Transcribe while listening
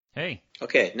Hey.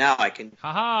 Okay, now I can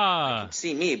Haha.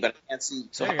 see me, but I can't see.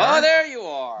 So, There you are. there you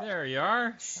are. There you are.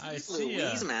 I Jeez see ya.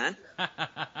 Louise, man.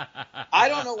 I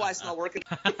don't know why it's not working.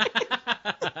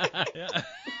 Yeah.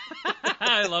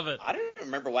 I love it. I don't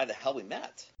remember why the hell we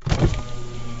met.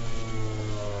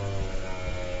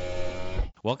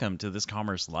 Welcome to This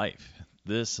Commerce Life.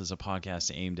 This is a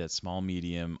podcast aimed at small,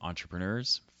 medium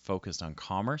entrepreneurs focused on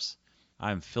commerce.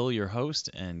 I'm Phil, your host,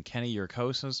 and Kenny, your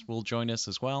co-host, will join us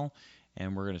as well.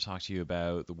 And we're going to talk to you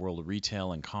about the world of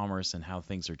retail and commerce and how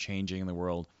things are changing in the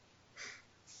world.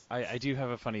 I do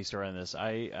have a funny story on this.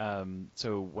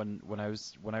 So when I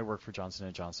worked for Johnson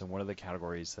 & Johnson, one of the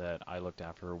categories that I looked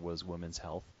after was women's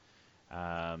health.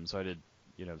 So I did,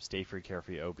 Stay Free,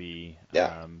 Carefree, OB,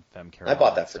 Femcare. I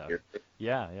bought that for you.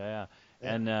 Yeah.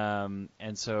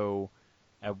 And so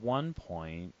at one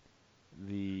point,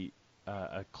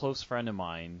 a close friend of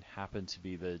mine happened to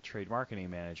be the trade marketing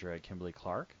manager at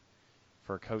Kimberly-Clark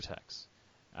for Kotex.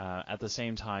 At the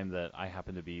same time that I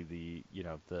happened to be the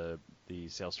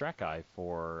sales strat guy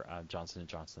for Johnson &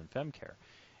 Johnson Femcare.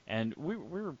 And we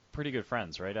were pretty good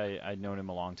friends, right? I'd known him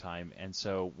a long time. And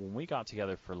so when we got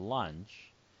together for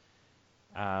lunch,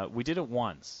 we did it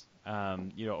once,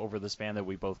 over the span that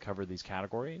we both covered these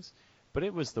categories. But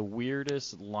it was the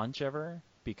weirdest lunch ever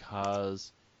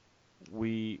because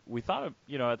we thought of,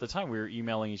 at the time we were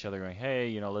emailing each other going,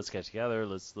 hey, let's get together,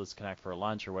 let's connect for a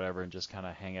lunch or whatever and just kind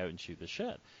of hang out and shoot the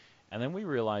shit. And then we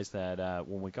realized that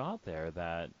when we got there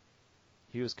that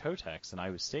he was Kotex and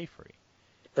I was Stay Free.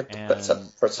 That's a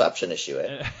perception issue,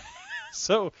 eh?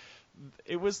 So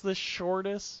it was the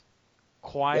shortest,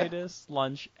 quietest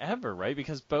lunch ever, right?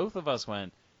 Because both of us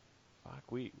went, fuck,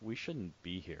 we shouldn't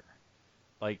be here.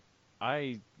 Like,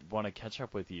 I want to catch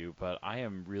up with you, but I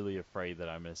am really afraid that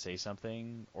I'm going to say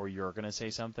something, or you're going to say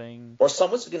something, or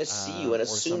someone's going to see you and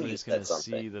assume you said something. Or somebody's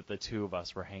going to see that the two of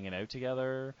us were hanging out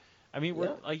together. I mean,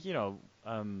 we're like,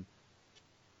 when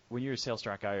you're a sales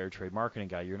strat guy or a trade marketing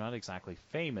guy, you're not exactly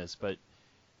famous, but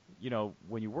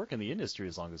when you work in the industry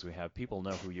as long as we have, people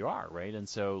know who you are, right? And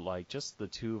so, like, just the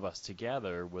two of us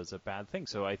together was a bad thing.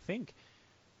 So I think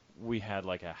we had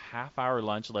like a half-hour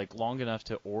lunch, like long enough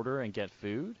to order and get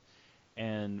food.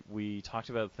 And we talked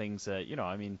about things that,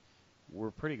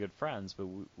 we're pretty good friends, but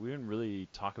we didn't really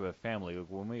talk about family.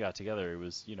 When we got together, it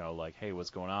was, like, hey, what's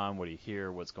going on? What do you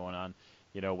hear? What's going on?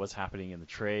 What's happening in the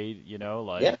trade?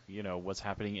 What's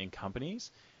happening in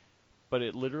companies? But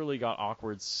it literally got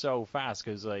awkward so fast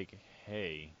because, like,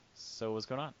 hey, so what's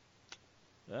going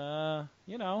on?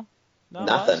 Not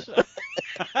Nothing.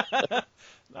 much.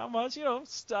 Not much,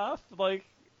 stuff. Like,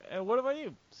 and what about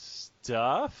you?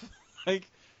 Stuff? Like,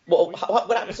 well,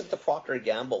 what happens if the Procter &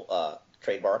 Gamble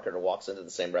trade marketer walks into the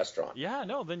same restaurant? Yeah,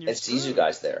 no, then you're and screwed. Sees you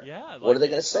guys there. Yeah. Like, what are they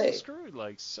going to so say? Screwed,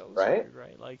 like, so right? Screwed,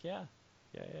 right? Like, yeah.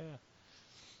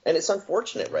 And it's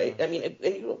unfortunate, right? I mean,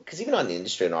 because even on the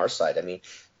industry on our side, I mean,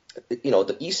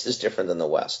 the East is different than the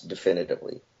West,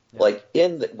 definitively. Yeah. Like,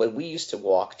 when we used to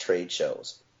walk trade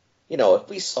shows, if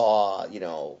we saw,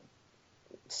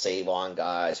 Save On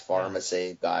guys,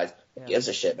 PharmaSave guys, who gives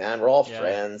a shit, man? We're all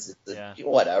friends,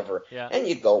 whatever. Yeah. And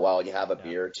you go out, you have a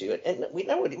beer or two, and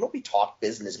nobody talked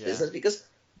business because,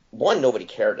 one, nobody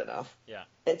cared enough. Yeah.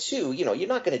 And two, you're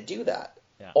not going to do that.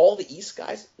 Yeah. All the East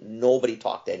guys, nobody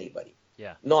talked to anybody.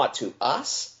 Yeah. Not to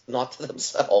us, not to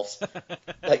themselves.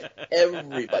 Like,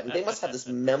 everybody. They must have this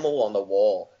memo on the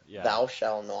wall. Yeah. Thou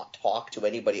shalt not talk to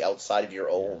anybody outside of your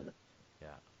own. Yeah.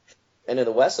 And in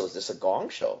the West, it was just a gong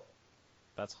show.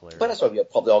 That's hilarious. But that's why we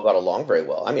probably all got along very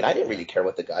well. I mean, I didn't really care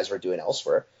what the guys were doing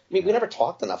elsewhere. I mean, we never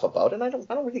talked enough about it, and I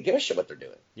don't really give a shit what they're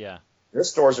doing. Yeah. Their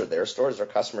stores are their stores, their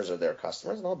customers are their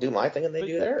customers, and I'll do my thing and they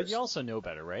do theirs. But you also know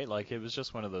better, right? Like, it was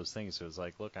just one of those things. It was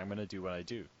like, look, I'm going to do what I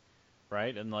do.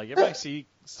 Right? And, like, if I see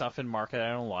stuff in market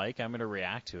I don't like, I'm going to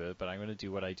react to it, but I'm going to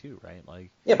do what I do, right? Like,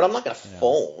 yeah, but I'm not going to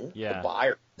phone the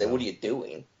buyer. Say, what are you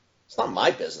doing? It's not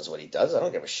my business what he does. I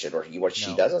don't give a shit what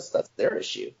she does. That's their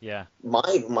issue. Yeah.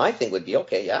 My thing would be,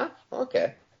 okay. You want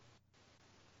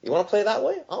to play that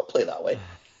way? I'll play that way.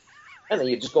 And then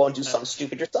you just go and do something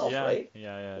stupid yourself, right?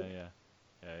 Yeah.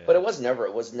 But it was never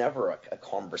a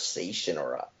conversation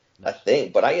or a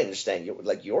thing. But I understand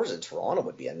yours in Toronto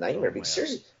would be a nightmare. Because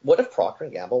seriously, what if Procter &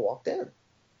 Gamble walked in?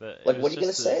 What are you going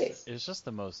to say? It's just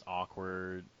the most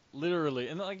awkward, literally,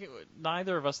 and like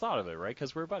neither of us thought of it, right?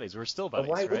 Because we're buddies, we're still buddies.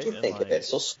 But why would you think of it?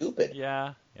 So stupid.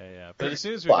 Yeah. But as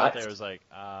soon as we got there, it was like,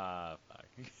 fuck.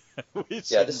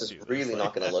 This is really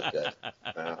not going to look good.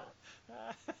 Wow.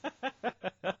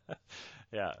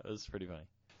 Yeah, it was pretty funny.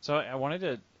 So I wanted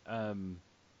to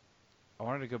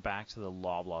go back to the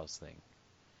Loblaws thing.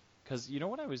 Because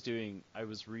what I was doing? I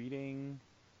was reading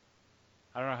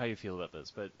I don't know how you feel about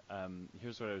this, but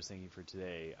here's what I was thinking for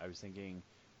today. I was thinking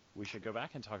we should go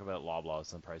back and talk about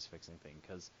Loblaws and the price fixing thing,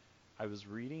 because I was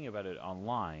reading about it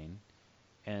online,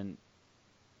 and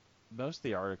most of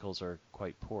the articles are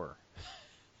quite poor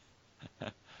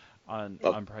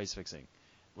on price fixing.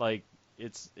 Like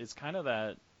it's kind of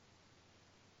that.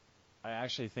 I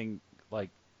actually think like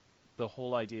the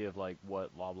whole idea of like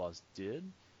what Loblaws did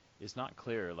is not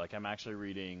clear. Like I'm actually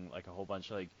reading like a whole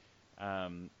bunch like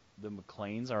the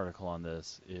Maclean's article on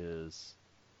this is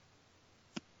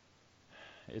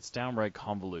it's downright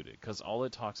convoluted because all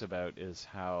it talks about is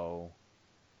how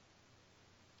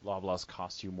Loblaws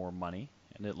cost you more money,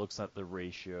 and it looks at the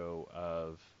ratio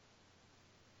of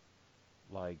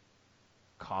like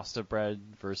cost of bread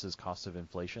versus cost of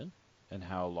inflation and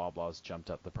how Loblaws jumped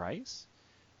up the price,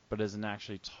 but doesn't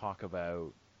actually talk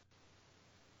about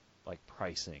like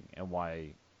pricing and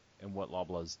why and what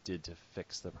Loblaws did to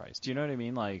fix the price. Do you know what I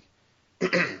mean? Like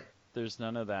there's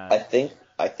none of that.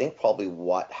 I think probably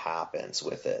what happens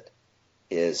with it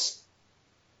is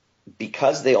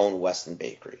because they own Weston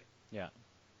Bakery. Yeah.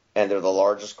 And they're the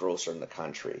largest grocer in the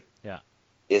country. Yeah.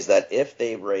 Is that if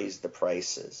they raise the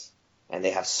prices and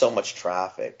they have so much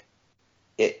traffic,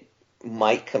 it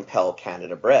might compel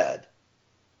Canada Bread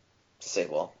to say,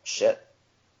 well, shit,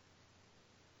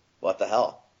 what the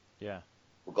hell? Yeah.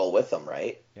 We'll go with them,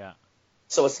 right? Yeah.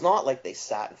 So it's not like they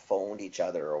sat and phoned each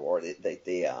other or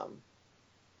they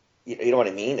you know what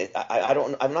I mean?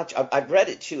 I've read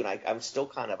it too, and I'm still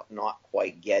kind of not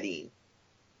quite getting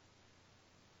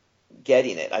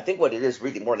it. I think what it is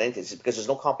really more than anything is because there's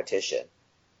no competition.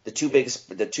 The two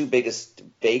biggest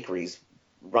bakeries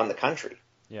run the country.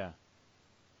 Yeah.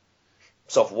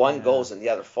 So if one goes and the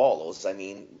other follows, I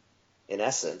mean, in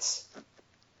essence.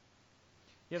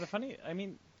 Yeah,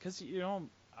 because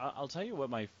I'll tell you what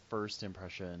my first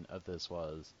impression of this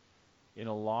was. In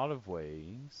a lot of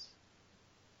ways,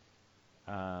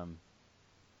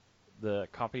 the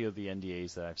copy of the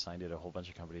NDAs that I've signed at a whole bunch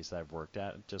of companies that I've worked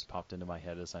at just popped into my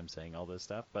head as I'm saying all this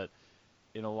stuff. But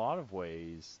in a lot of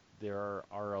ways, there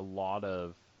are a lot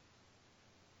of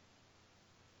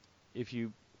if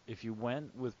you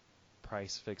went with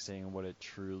price fixing and what it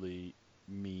truly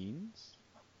means,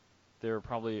 there are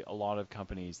probably a lot of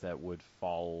companies that would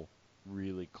fall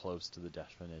really close to the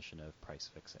definition of price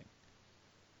fixing,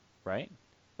 right?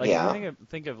 Like Yeah. if you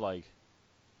think of like,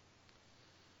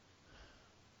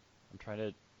 I'm trying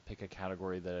to pick a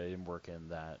category that I didn't work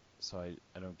in so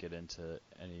I don't get into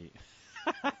any.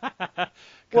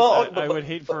 Well, I would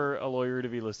hate for a lawyer to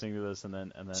be listening to this and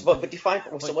then. But define.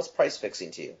 So what's price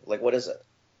fixing to you? Like, what is it?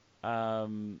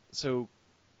 So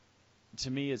to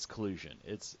me, it's collusion.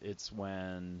 It's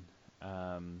when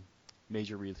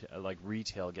major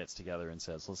retail gets together and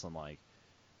says, listen, like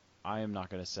I'm not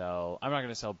going to sell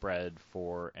bread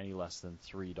for any less than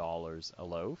 $3 a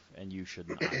loaf, and you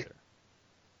shouldn't either.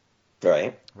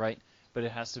 Right. Right. But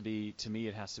it has to be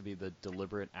the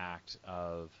deliberate act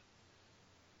of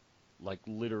like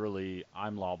literally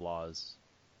I'm Loblaws,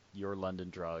 you're London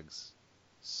Drugs,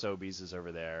 Sobeys is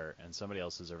over there, and somebody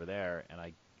else is over there, and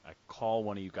I call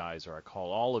one of you guys or I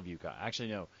call all of you guys. Actually,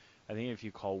 no. I think if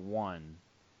you call one,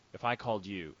 if I called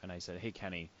you and I said, hey,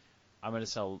 Kenny, I'm going to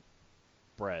sell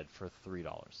bread for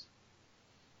 $3.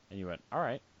 And you went, all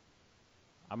right,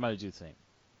 I'm going to do the same.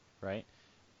 Right?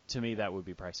 To me, that would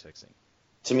be price fixing.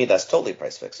 To me, that's totally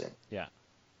price fixing. Yeah.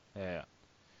 Yeah.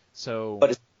 So.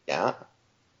 But yeah.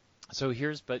 So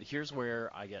here's where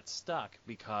I get stuck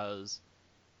because,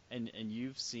 and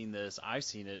you've seen this, I've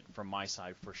seen it from my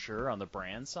side for sure on the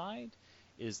brand side,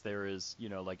 is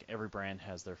like every brand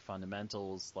has their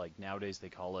fundamentals. Like nowadays they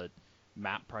call it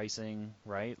MAP pricing,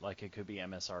 right? Like it could be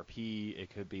MSRP, it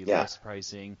could be list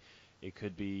pricing, it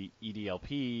could be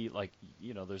EDLP. Like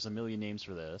there's a million names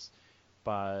for this,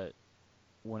 but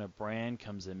when a brand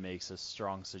comes in makes a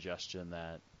strong suggestion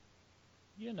that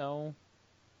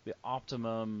the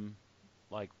optimum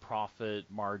like profit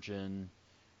margin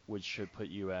which should put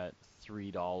you at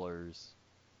 $3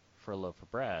 for a loaf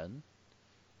of bread,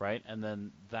 right? And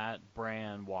then that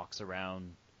brand walks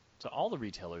around to all the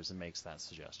retailers and makes that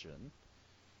suggestion.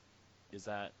 Is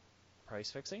that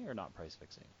price fixing or not price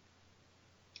fixing?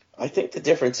 I think the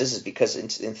difference is because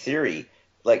in theory,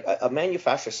 like a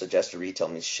manufacturer suggests to retail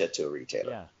means shit to a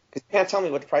retailer. Yeah. Because you can't tell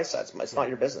me what the price is. It's not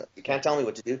your business. You can't tell me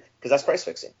what to do because that's price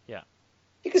fixing. Yeah.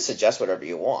 You can suggest whatever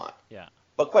you want. Yeah.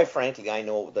 But quite frankly, I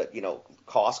know that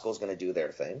Costco's going to do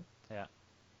their thing. Yeah.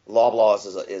 Loblaws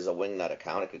is a wingnut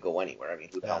account. It could go anywhere. I mean,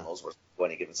 who the hell knows where it's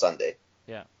going any given Sunday?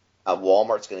 Yeah.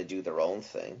 Walmart's going to do their own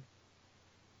thing.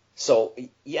 So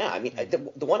yeah, I mean,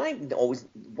 the one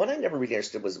I never really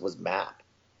understood was MAP.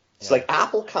 So like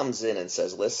Apple comes in and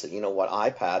says, listen, you know what?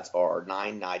 iPads are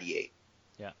 $9.98.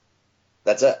 Yeah.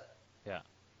 That's it. Yeah.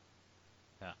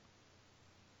 Yeah.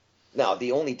 Now,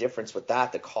 the only difference with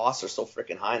that, the costs are so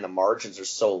freaking high and the margins are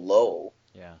so low,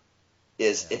 Yeah.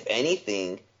 is if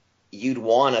anything, you'd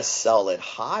want to sell it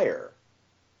higher.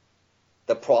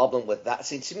 The problem with that,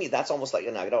 see, to me, that's almost like,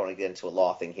 and I don't want to get into a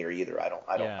law thing here either. I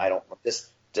don't,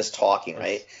 just talking,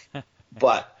 right?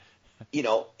 But, you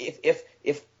know,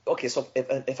 okay, so if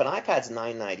an iPad's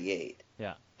 $9.98,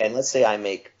 yeah, and let's say I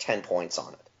make 10 points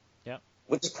on it, yeah,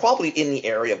 which is probably in the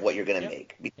area of what you're going to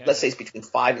make. Let's say it's between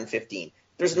 5 and 15.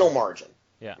 There's no margin,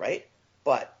 right?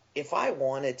 But if I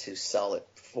wanted to sell it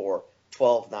for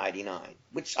 $12.99,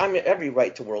 which I'm every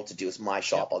right to world to do, it's my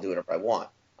shop, I'll do whatever I want.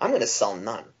 I'm going to sell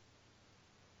none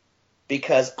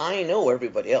because I know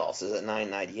everybody else is at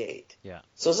 $9.98. Yeah.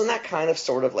 So isn't that kind of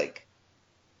sort of like?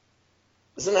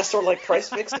 Isn't that sort of like price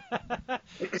fixing?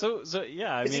 so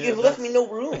yeah, I mean, you've left me no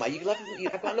room. I've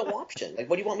got no option. Like,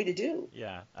 what do you want me to do?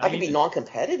 Yeah, I can be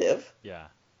non-competitive. Yeah,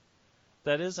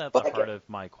 that is at the heart of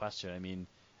my question. I mean,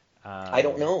 I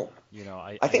don't know. You know,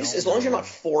 I think as long as you're not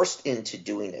forced into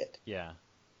doing it. Yeah.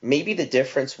 Maybe the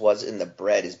difference was in the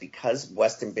bread is because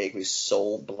Weston Bakery is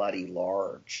so bloody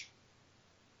large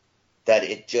that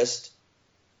it just,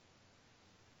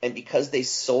 and because they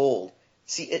sold.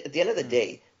 See, at the end of the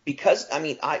day. Because, I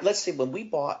mean, let's say when we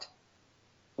bought,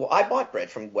 I bought bread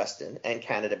from Weston and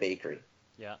Canada Bakery.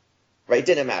 Yeah. Right? It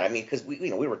didn't matter. I mean, because we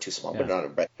were too small, but not a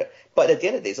bread. But at the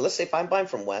end of the day, so let's say if I'm buying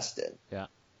from Weston. Yeah.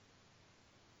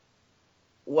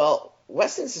 Well,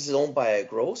 Weston's is owned by a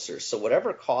grocer, so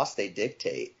whatever cost they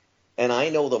dictate, and I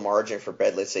know the margin for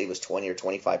bread, let's say it was 20 or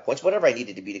 25 points, whatever I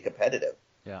needed to be competitive.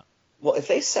 Yeah. Well, if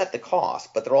they set the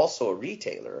cost, but they're also a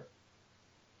retailer.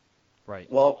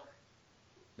 Right. Well,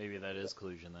 maybe that is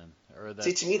collusion then. Or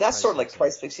see, to me, that's sort of like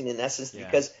price fixing in essence,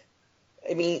 because,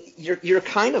 I mean, you're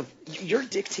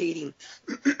dictating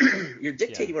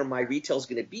where my retail is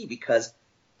going to be because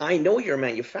I know you're a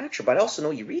manufacturer, but I also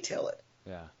know you retail it.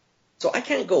 Yeah. So I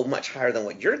can't go much higher than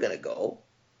what you're going to go,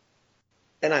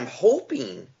 and I'm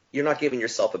hoping you're not giving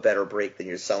yourself a better break than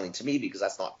you're selling to me because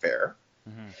that's not fair.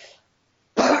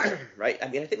 Mm-hmm. Right? I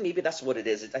mean, I think maybe that's what it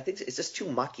is. I think it's just too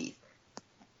mucky.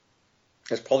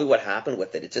 That's probably what happened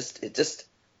with it. It just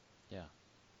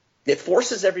it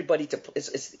forces everybody to.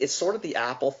 It's sort of the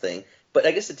Apple thing, but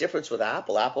I guess the difference with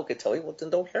Apple could tell you, well, then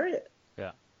don't carry it.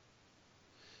 Yeah.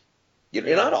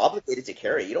 You're not obligated to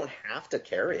carry it. You don't have to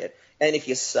carry it. And if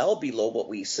you sell below what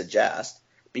we suggest,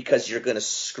 because you're going to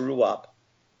screw up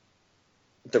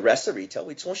the rest of retail,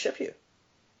 we just won't ship you.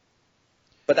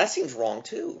 But that seems wrong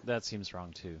too. That seems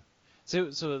wrong too. So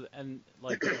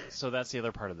that's the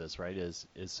other part of this, right? Is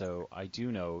so I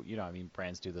do know, you know, I mean,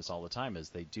 brands do this all the time. Is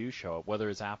they do show up, whether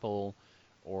it's Apple,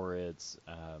 or it's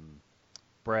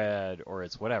bread, or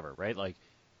it's whatever, right? Like,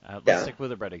 let's stick with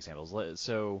the bread examples.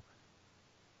 So,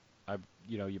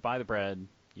 you know, you buy the bread,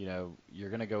 you know, you're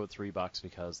gonna go with $3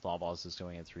 because Loblaws is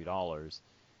going at $3.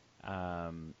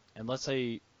 And let's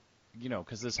say, you know,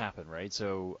 because this happened, right?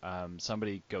 So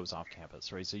somebody goes off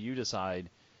campus, right? So you decide,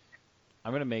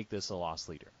 I'm going to make this a loss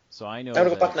leader. So I know that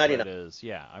it is,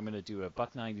 I'm going to do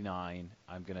 $1.99.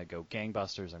 I'm going to go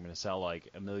gangbusters. I'm going to sell like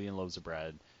 1 million loaves of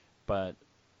bread. But,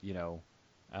 you know,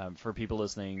 for people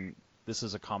listening, this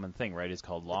is a common thing, right? It's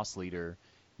called loss leader.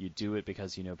 You do it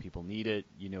because you know people need it.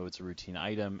 You know it's a routine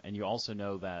item. And you also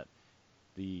know that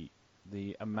the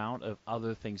amount of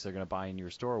other things they're going to buy in your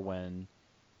store when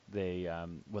they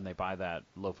buy that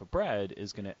loaf of bread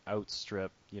is going to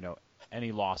outstrip, you know,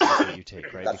 any losses that you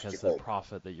take, right? Because the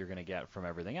profit that you're going to get from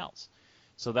everything else.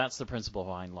 So that's the principle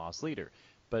behind loss leader.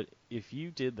 But if you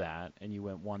did that and you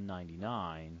went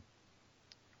 $1.99,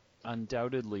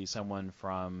 undoubtedly someone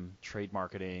from trade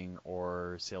marketing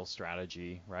or sales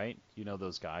strategy, right? You know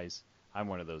those guys. I'm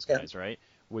one of those guys, right?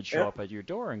 Would show up at your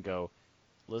door and go,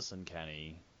 listen,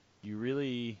 Kenny,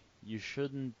 you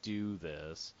shouldn't do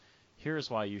this. Here's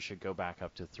why you should go back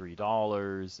up to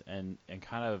 $3 and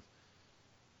kind of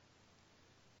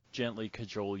gently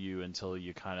cajole you until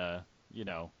you kind of, you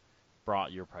know,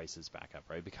 brought your prices back up,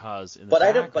 right? Because in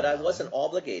the but I wasn't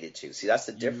obligated to. See, that's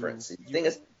the difference. The thing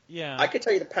is, I could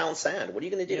tell you to pound sand. What are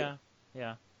you going to do?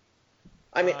 Yeah.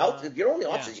 I mean, your only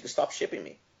option is you can stop shipping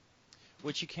me.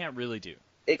 Which you can't really do.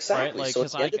 Exactly. Right? Like, so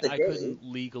at the end of the day, I couldn't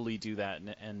legally do that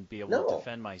and be able to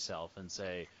defend myself and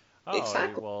say,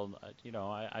 well, you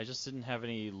know, I just didn't have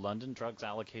any London Drugs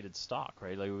allocated stock,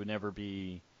 right? Like, it would never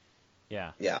be,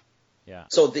 Yeah.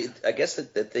 So I guess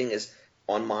the thing is,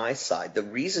 on my side, the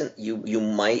reason you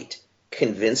might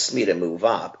convince me to move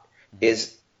up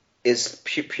is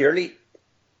purely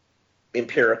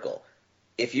empirical.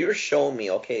 if you're showing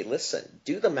me, okay, listen,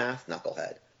 do the math,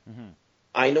 knucklehead. Mm-hmm.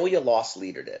 I know you lost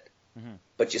leadered it, Mm-hmm.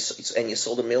 but you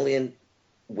sold 1 million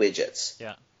widgets.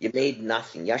 Yeah. You made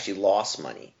nothing. You actually lost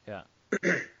money. Yeah.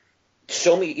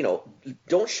 Show me,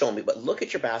 don't show me, but look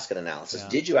at your basket analysis. Yeah.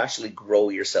 Did you actually grow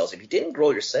your sales? If you didn't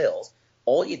grow your sales,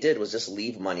 all you did was just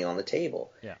leave money on the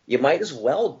table. Yeah. You might as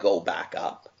well go back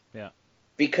up. Yeah.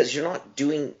 Because you're not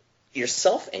doing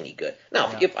yourself any good.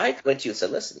 Now, if I went to you and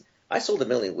said, listen, I sold 1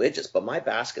 million widgets, but my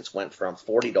baskets went from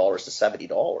 $40 to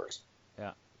 $70.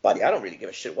 Yeah. Buddy, I don't really give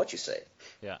a shit what you say.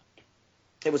 Yeah.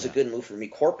 It was a good move for me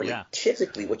corporately. Yeah.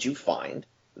 Typically, what you find,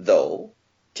 though,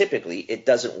 it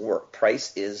doesn't work.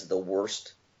 Price is the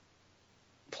worst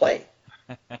play.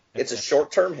 It's a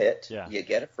short-term hit. Yeah. You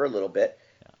get it for a little bit.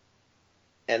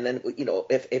 Yeah. And then,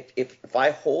 if I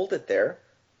hold it there,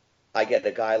 I get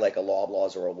a guy like a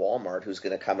Loblaws or a Walmart who's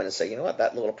going to come in and say, you know what,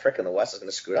 that little prick in the West is going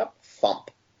to screw it up.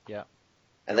 Thump. Yeah.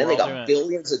 And then they got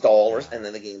billions of dollars, and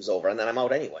then the game's over, and then I'm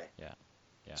out anyway. Yeah.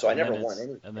 Yeah. So I never won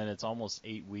anything. And then it's almost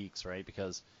 8 weeks, right?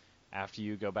 Because after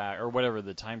you go back, or whatever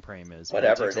the time frame is,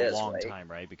 whatever it takes it is, a long right? time,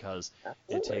 right? Because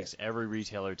Absolutely. every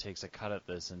retailer takes a cut at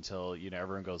this until,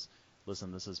 everyone goes,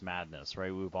 listen, this is madness,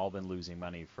 right? We've all been losing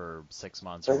money for 6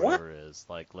 months or whatever it is.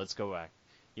 Like, let's go back,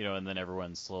 and then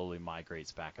everyone slowly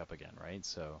migrates back up again, right?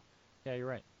 So, yeah, you're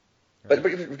right. But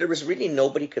there was really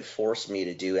nobody could force me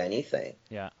to do anything.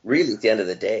 Yeah. Really, at the end of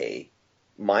the day,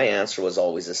 my answer was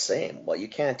always the same. Well, you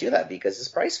can't do that because it's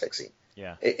price fixing.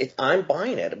 Yeah. I'm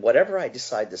buying it. Whatever I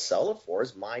decide to sell it for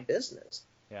is my business.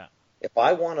 Yeah. If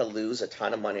I want to lose a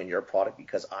ton of money in your product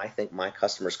because I think my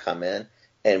customers come in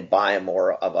and buy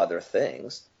more of other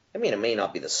things, I mean, it may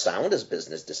not be the soundest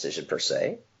business decision per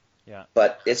se,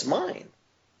 but it's mine.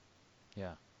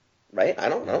 Yeah. Right? I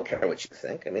don't care what you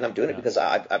think. I mean, I'm doing it because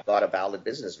I've got a valid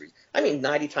business reason. I mean,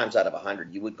 90 times out of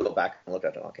 100, you would go back and look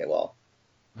at it. Okay, well,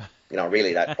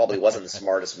 really, that probably wasn't the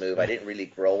smartest move. I didn't really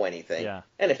grow anything. Yeah.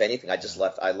 And if anything, I just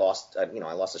left. I lost a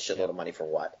shitload of money for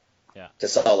what? Yeah. To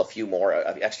sell a few more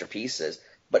extra pieces.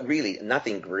 But really,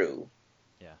 nothing grew.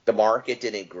 Yeah. The market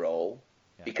didn't grow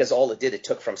because all it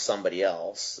took from somebody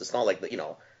else. It's not like,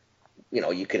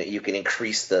 you can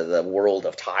increase the world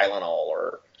of Tylenol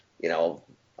or,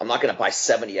 I'm not going to buy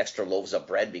 70 extra loaves of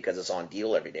bread because it's on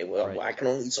deal every day. Well, I can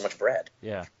only eat so much bread.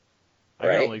 Yeah. I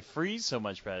can only freeze so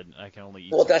much bread. I can only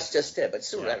eat. Well, that's just it. But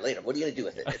sooner or later, what are you going to do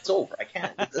with it? It's over. I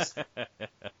can't.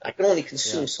 I can only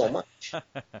consume so much.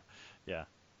 Yeah.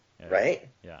 Right?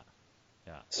 Yeah.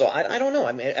 Yeah. So I don't know.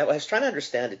 I mean, I was trying to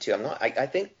understand it too. I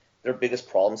think their biggest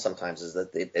problem sometimes is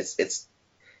that it's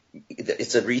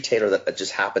a retailer that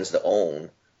just happens to own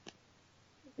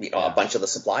a bunch of the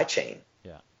supply chain.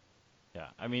 Yeah. Yeah.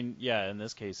 I mean, in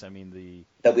this case, I mean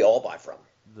that we all buy from.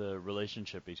 The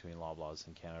relationship between Loblaws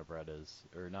and Canada Bread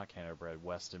not Canada Bread,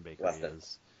 Weston Bakery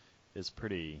is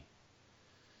pretty.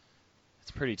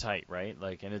 It's pretty tight, right?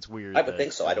 Like, and it's weird. I would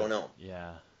think so. I don't know.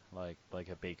 Yeah, like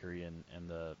a bakery and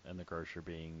the grocer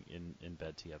being in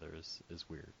bed together is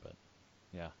weird, but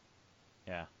yeah.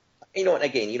 And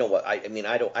again, you know what? I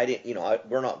didn't.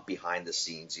 We're not behind the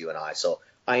scenes, you and I. So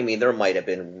I mean, there might have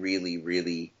been really,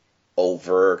 really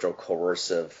overt or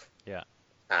coercive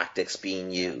tactics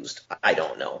being used. I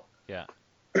don't know. Yeah.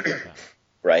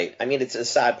 Right. I mean, it's the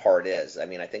sad part is. I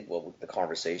mean, I think the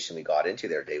conversation we got into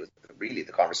there, Dave, was really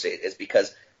the conversation is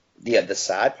because the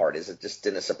sad part is it just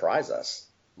didn't surprise us.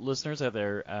 Listeners out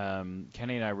there,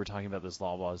 Kenny and I were talking about this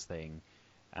Loblaws thing.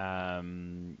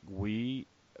 We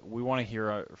want to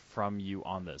hear from you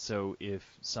on this. So if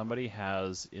somebody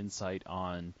has insight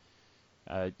on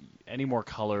any more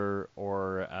color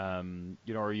or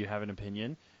or you have an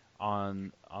opinion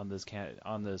on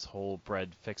this whole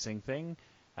bread fixing thing,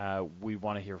 we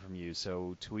want to hear from you.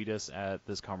 So tweet us at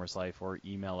thiscommercelife or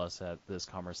email us at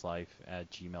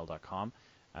thiscommercelife@gmail.com.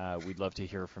 We'd love to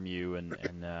hear from you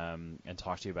and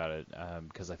talk to you about it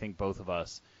because I think both of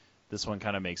us, this one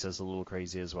kind of makes us a little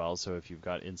crazy as well. So if you've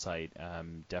got insight,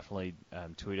 definitely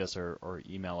tweet us or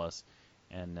email us,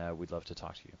 and we'd love to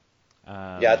talk to you.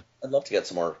 I'd love to get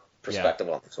some more perspective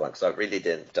on this one because I really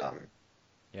didn't.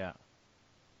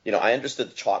 I understood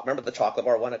the chocolate. Remember the chocolate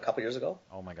bar one a couple years ago?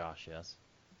 Oh my gosh, yes.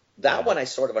 That one I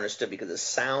sort of understood because it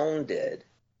sounded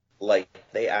like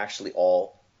they actually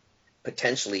all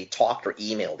potentially talked or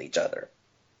emailed each other,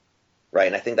 right?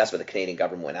 And I think that's what the Canadian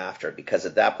government went after because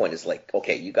at that point it's like,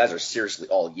 okay, you guys are seriously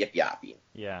all yip yapping,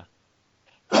 to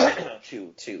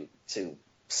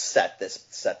set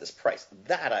this price.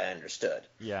 That I understood.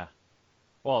 Yeah.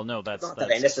 Well, no, that's not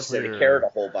that I necessarily cared a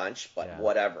whole bunch, but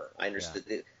whatever. I understood.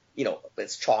 Yeah.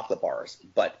 It's chocolate bars,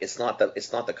 but it's not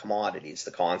the commodity. It's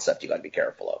the concept you got to be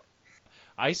careful of.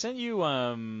 I sent you.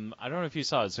 I don't know if you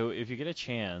saw it. So if you get a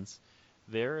chance,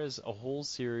 There is a whole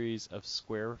series of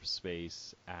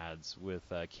Squarespace ads with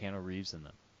Keanu Reeves in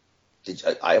them.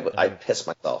 I pissed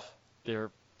myself.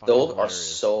 They're fucking Those are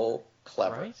hilarious. so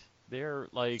clever. Right? They're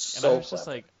like, and So I was just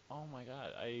clever. like, oh my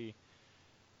god,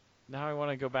 now I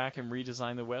want to go back and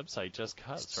redesign the website just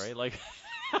 'cause, right? Like,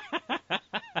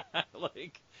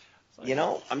 like, it's like, You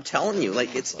know, I'm telling you,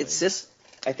 like it's like- just.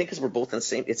 I think because we're both in the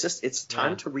same. It's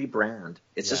time Yeah. to rebrand.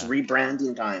 It's just Yeah.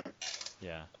 rebranding time.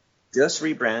 yeah, Just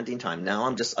rebranding time. Now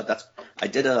I'm just I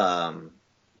did a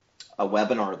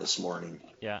webinar this morning.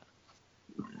 yeah,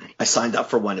 I signed up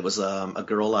for one. It was a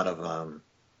girl out of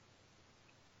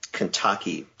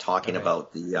Kentucky talking Okay.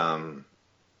 about the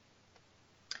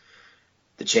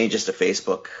changes to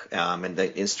Facebook and the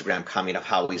Instagram coming up,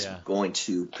 how he's Yeah. going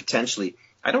to potentially.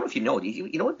 I don't know if you know.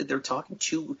 You know what? They're talking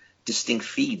two distinct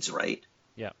feeds, right?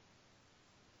 yeah,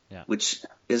 yeah, Which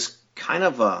is kind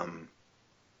of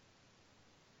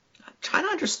trying to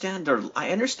understand.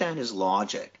 I understand his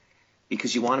logic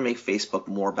because you want to make Facebook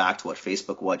more back to what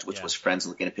Facebook was, which Yeah. was friends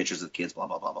looking at pictures of kids, blah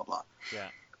blah blah blah blah. yeah.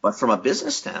 But from a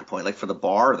business standpoint, like for the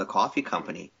bar or the coffee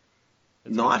company,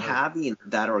 It's not gonna hurt. having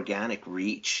that organic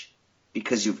reach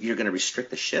because you're going to restrict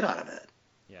the shit out of it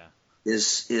Yeah,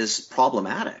 is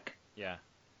problematic, yeah,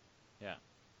 yeah.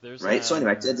 There's right? So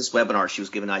anyway, I did this webinar. She was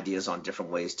giving ideas on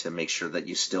different ways to make sure that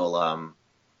you're still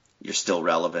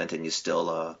relevant and you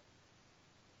still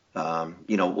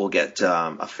we'll get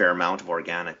a fair amount of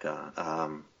organic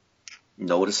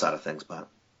notice out of things. But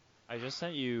I just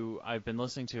sent you. I've been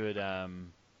listening to it.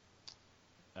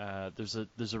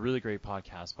 There's a really great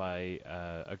podcast by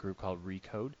a group called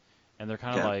Recode, and they're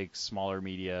kind of Yeah. like smaller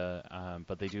media,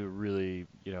 but they do really,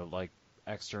 like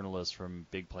externalists from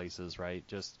big places, right?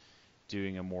 Just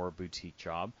doing a more boutique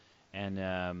job.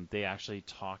 And they actually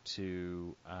talk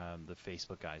to the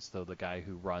Facebook guys, so the guy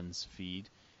who runs Feed,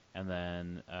 and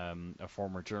then a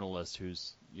former journalist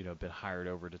who's been hired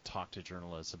over to talk to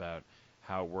journalists about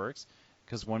how it works.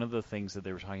 Because one of the things that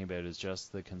they were talking about is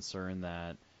just the concern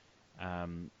that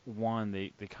one,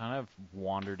 they kind of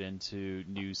wandered into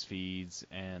news feeds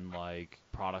and like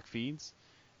product feeds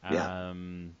Yeah.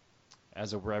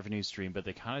 as a revenue stream, but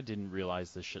they kind of didn't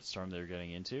realize the shitstorm they were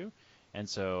getting into. And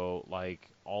so, like,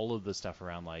 all of the stuff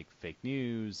around, like, fake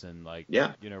news and, like,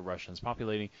 Yeah. Russians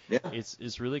populating, Yeah.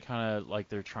 it's really kind of, like,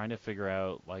 they're trying to figure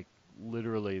out, like,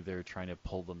 literally they're trying to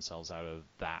pull themselves out of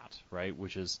that, right?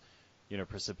 Which is,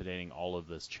 precipitating all of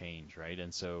this change, right?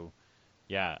 And so,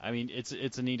 yeah, I mean, it's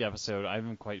a neat episode. I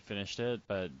haven't quite finished it,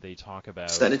 but they talk about...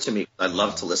 Send it to me. I'd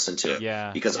love to listen to it.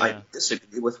 Yeah, Because yeah. I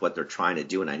disagree with what they're trying to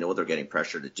do, and I know they're getting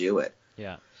pressure to do it.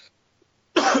 Yeah,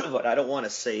 But I don't want to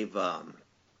save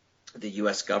the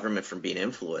U.S. government from being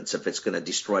influenced if it's going to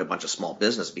destroy a bunch of small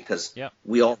business, because yeah,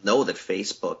 we all know that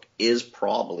Facebook is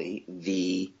probably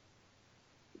the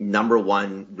number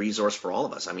one resource for all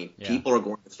of us. I mean, Yeah. people are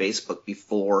going to Facebook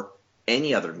before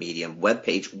any other medium, web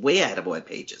page, way ahead of web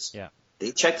pages. yeah,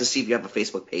 They check to see if you have a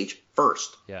Facebook page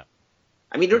first. yeah,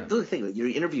 I mean, the thing, you're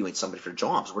interviewing somebody for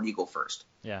jobs. Where do you go first?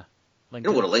 yeah. You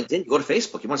don't go to LinkedIn. You go to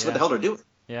Facebook. You want to see what the Yeah. hell they're doing.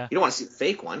 Yeah, You don't want to see the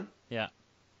fake one. yeah.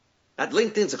 That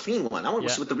LinkedIn's a clean one. I want to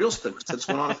Yeah. see what the real stuff that's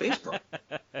going on Facebook,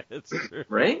 It's true.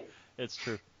 right? It's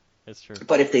true. It's true.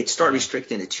 But if they start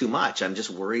restricting it too much, I'm just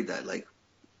worried that, like,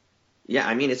 yeah,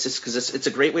 I mean, it's just because it's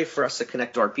a great way for us to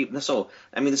connect to our people. So,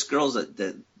 I mean, this girl's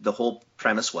the whole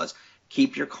premise was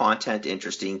keep your content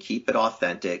interesting, keep it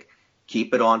authentic,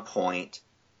 keep it on point,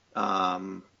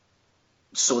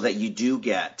 so that you do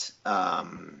get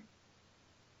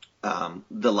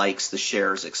the likes, the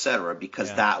shares, etc. Because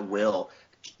Yeah. that will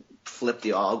flip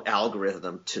the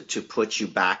algorithm to put you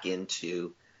back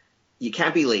into. You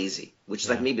can't be lazy, which is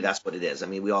like Yeah. maybe that's what it is. I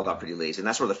mean, we all got pretty lazy, and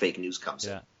that's where the fake news comes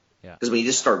in. Yeah, yeah, Because when you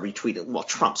just start retweeting, well,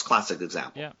 Trump's classic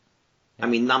example. yeah, I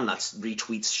mean, numbnuts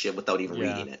retweets shit without even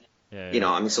Yeah. reading it. yeah. You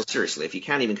know, I mean, so seriously, if you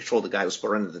can't even control the guy who's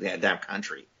running the damn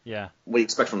country, Yeah, what do you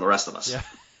expect from the rest of us?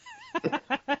 yeah.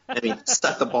 I mean,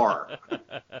 set the bar.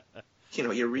 You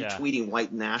know, you're Yeah. retweeting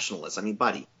white nationalists. I mean,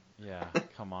 buddy, Yeah,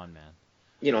 come on, man.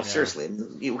 you know, Yeah. seriously,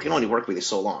 we can only work with you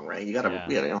so long, right? You gotta, Yeah.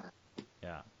 you know.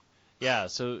 Yeah, yeah.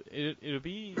 So it'll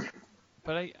be,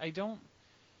 but I don't.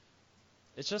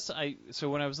 It's just So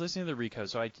when I was listening to the Recode,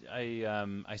 so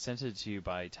I sent it to you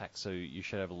by text, so you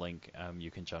should have a link.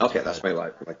 You can jump. Okay, to that's it.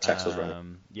 my text was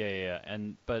running. Yeah.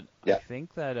 But Yeah. I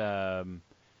think that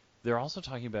they're also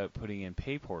talking about putting in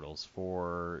pay portals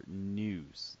for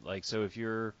news. Like, so if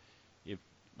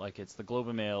like it's the Globe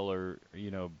and Mail or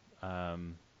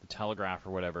the Telegraph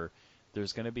or whatever,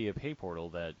 there's going to be a pay portal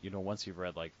that once you've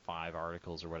read like 5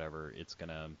 articles or whatever, it's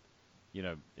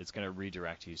gonna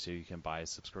redirect you so you can buy a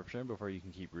subscription before you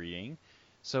can keep reading.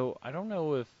 So I don't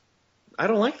know if I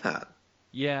don't like that.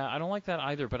 Yeah, I don't like that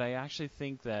either, but I actually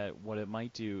think that what it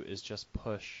might do is just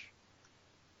push.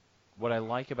 What I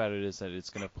like about it is that it's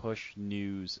going to push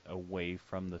news away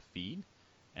from the feed.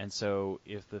 And so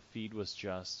if the feed was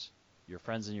just your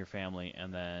friends and your family,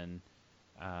 and then,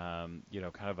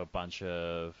 kind of a bunch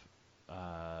of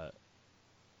uh,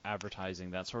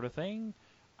 advertising, that sort of thing,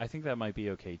 I think that might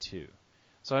be okay too.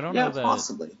 So I don't Yeah, know that,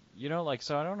 possibly.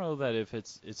 so I don't know that if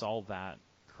it's all that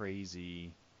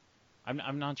crazy.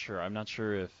 I'm not sure. I'm not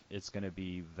sure if it's going to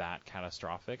be that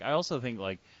catastrophic. I also think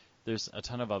like there's a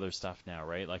ton of other stuff now,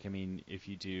 right? Like I mean, if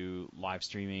you do live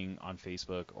streaming on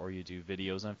Facebook or you do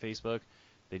videos on Facebook,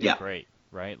 they do Yeah, great,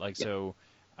 right? Like yeah, so,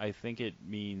 I think it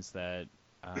means that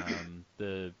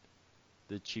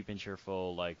the cheap and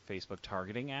cheerful like Facebook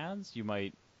targeting ads you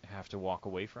might have to walk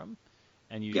away from,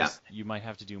 and yeah. you might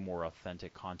have to do more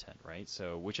authentic content, right?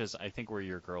 So which is I think where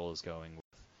your girl is going.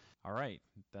 All right,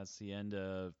 that's the end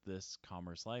of this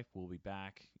Commerce Life. We'll be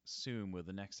back soon with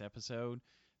the next episode.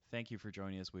 Thank you for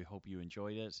joining us. We hope you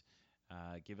enjoyed it.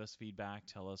 Give us feedback.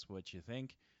 Tell us what you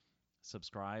think.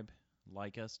 Subscribe,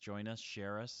 like us, join us,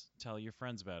 share us, tell your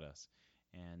friends about us.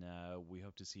 And we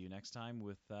hope to see you next time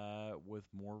with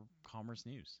more commerce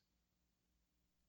news.